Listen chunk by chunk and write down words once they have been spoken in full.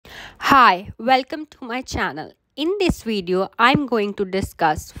Hi, welcome to my channel. In this video, I'm going to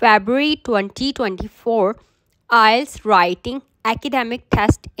discuss February 2024 IELTS writing academic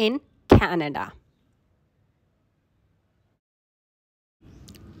test in Canada.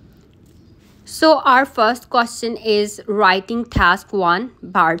 So our first question is writing task 1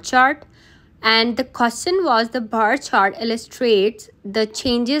 bar chart, and the question was the bar chart illustrates the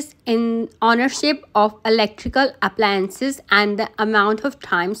changes in ownership of electrical appliances and the amount of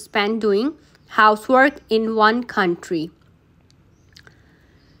time spent doing housework in one country.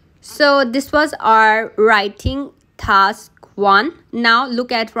 So this was our writing task 1. Now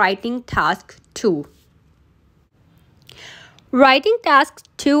look at writing task 2. Writing task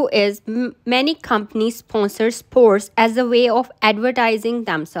 2 is many companies sponsor sports as a way of advertising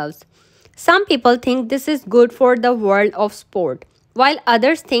themselves. Some people think this is good for the world of sport, while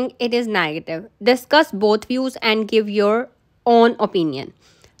others think it is negative. Discuss both views and give your own opinion.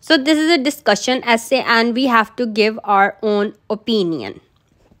 So this is a discussion essay and we have to give our own opinion.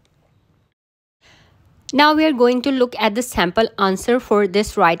 Now we are going to look at the sample answer for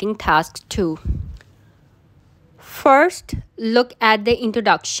this writing task 2. First, look at the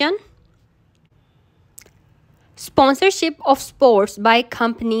introduction. Sponsorship of sports by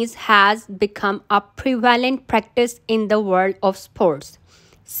companies has become a prevalent practice in the world of sports.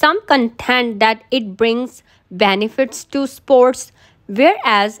 Some contend that it brings benefits to sports,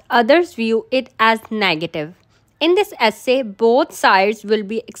 whereas others view it as negative. In this essay, both sides will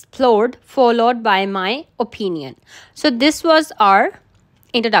be explored, followed by my opinion. So this was our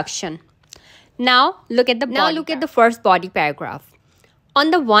introduction. Now look at the first body paragraph. On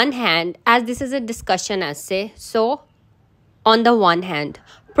the one hand, as this is a discussion essay, so on the one hand,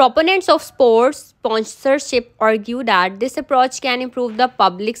 proponents of sports sponsorship argue that this approach can improve the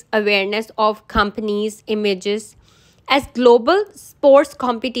public's awareness of companies' images, as global sports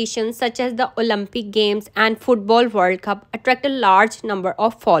competitions such as the Olympic Games and Football World Cup attract a large number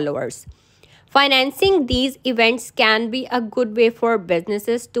of followers. Financing these events can be a good way for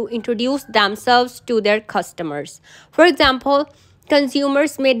businesses to introduce themselves to their customers. For example,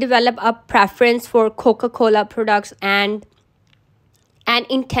 consumers may develop a preference for Coca-Cola products and an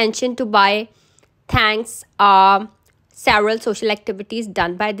intention to buy thanks several social activities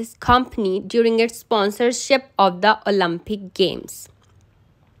done by this company during its sponsorship of the Olympic Games.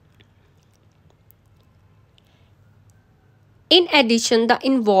 In addition, the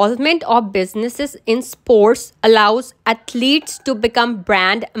involvement of businesses in sports allows athletes to become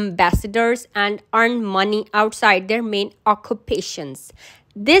brand ambassadors and earn money outside their main occupations.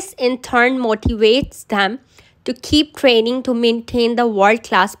 This in turn motivates them to keep training to maintain the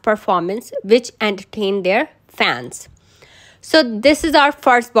world-class performance which entertain their fans. So this is our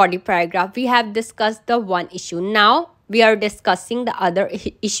first body paragraph. We have discussed the one issue. Now we are discussing the other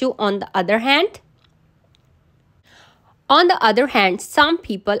issue on the other hand. On the other hand, some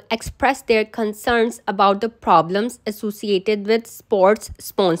people express their concerns about the problems associated with sports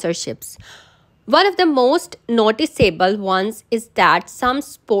sponsorships. One of the most noticeable ones is that some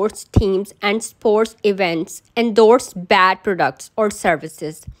sports teams and sports events endorse bad products or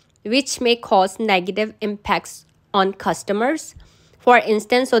services, which may cause negative impacts on customers. For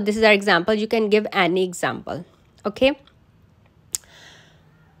instance, so this is our example. You can give any example, okay?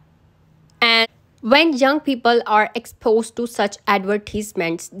 And when young people are exposed to such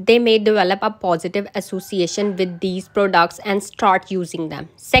advertisements, they may develop a positive association with these products and start using them.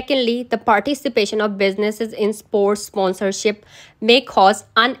 Secondly, the participation of businesses in sports sponsorship may cause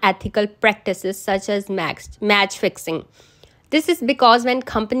unethical practices such as match fixing. This is because when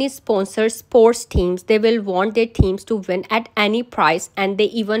companies sponsor sports teams, they will want their teams to win at any price, and they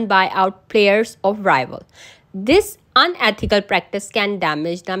even buy out players of rival. This unethical practice can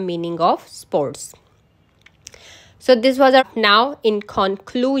damage the meaning of sports. So this was our now in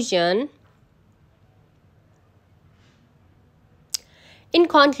conclusion. In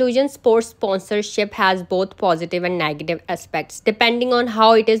conclusion, sports sponsorship has both positive and negative aspects depending on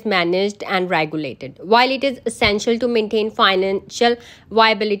how it is managed and regulated. While it is essential to maintain financial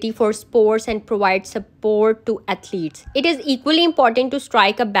viability for sports and provide support to athletes, it is equally important to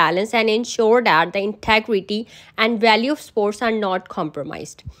strike a balance and ensure that the integrity and value of sports are not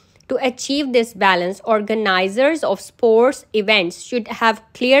compromised. To achieve this balance, organizers of sports events should have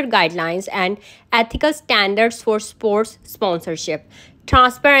clear guidelines and ethical standards for sports sponsorship.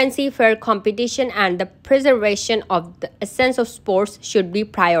 Transparency, fair competition, and the preservation of the essence of sports should be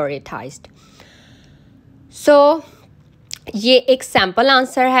prioritized. So, ये एक sample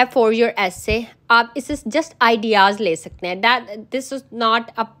answer है for your essay. आप इससे just ideas ले सकते हैं. That this is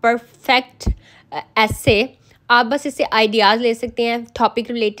not a perfect essay. आप बस इससे आइडियाज़ ले सकते हैं,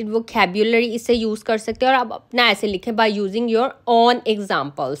 टॉपिक रिलेटेड वोकैब्युलरी इससे यूज़ कर सकते हैं और आप अपना ऐसे लिखें by using your own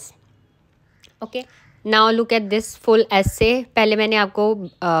examples. Okay, now look at this full एसे. पहले मैंने आपको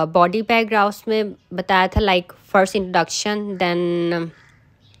बॉडी पैराग्राफ्स में बताया था, like first introduction, then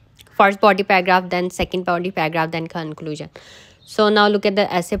first body paragraph, then second body paragraph, then conclusion. So now look at the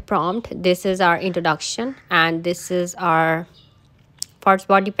essay prompt. This is our introduction and this is our first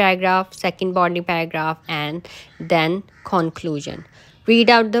body paragraph, second body paragraph, and then conclusion.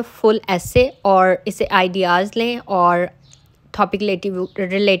 Read out the full essay और इसे ideas लें और topic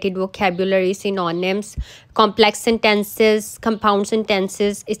related vocabulary, synonyms, complex sentences, compound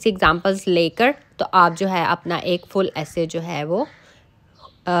sentences, इसके examples लेकर तो आप जो है अपना एक full essay जो है वो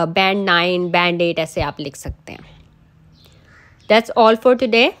band 9, band 8 ऐसे आप लिख सकते हैं. That's all for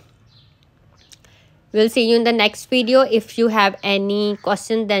today. We'll see you in the next video. If you have any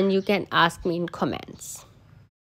question, then you can ask me in comments.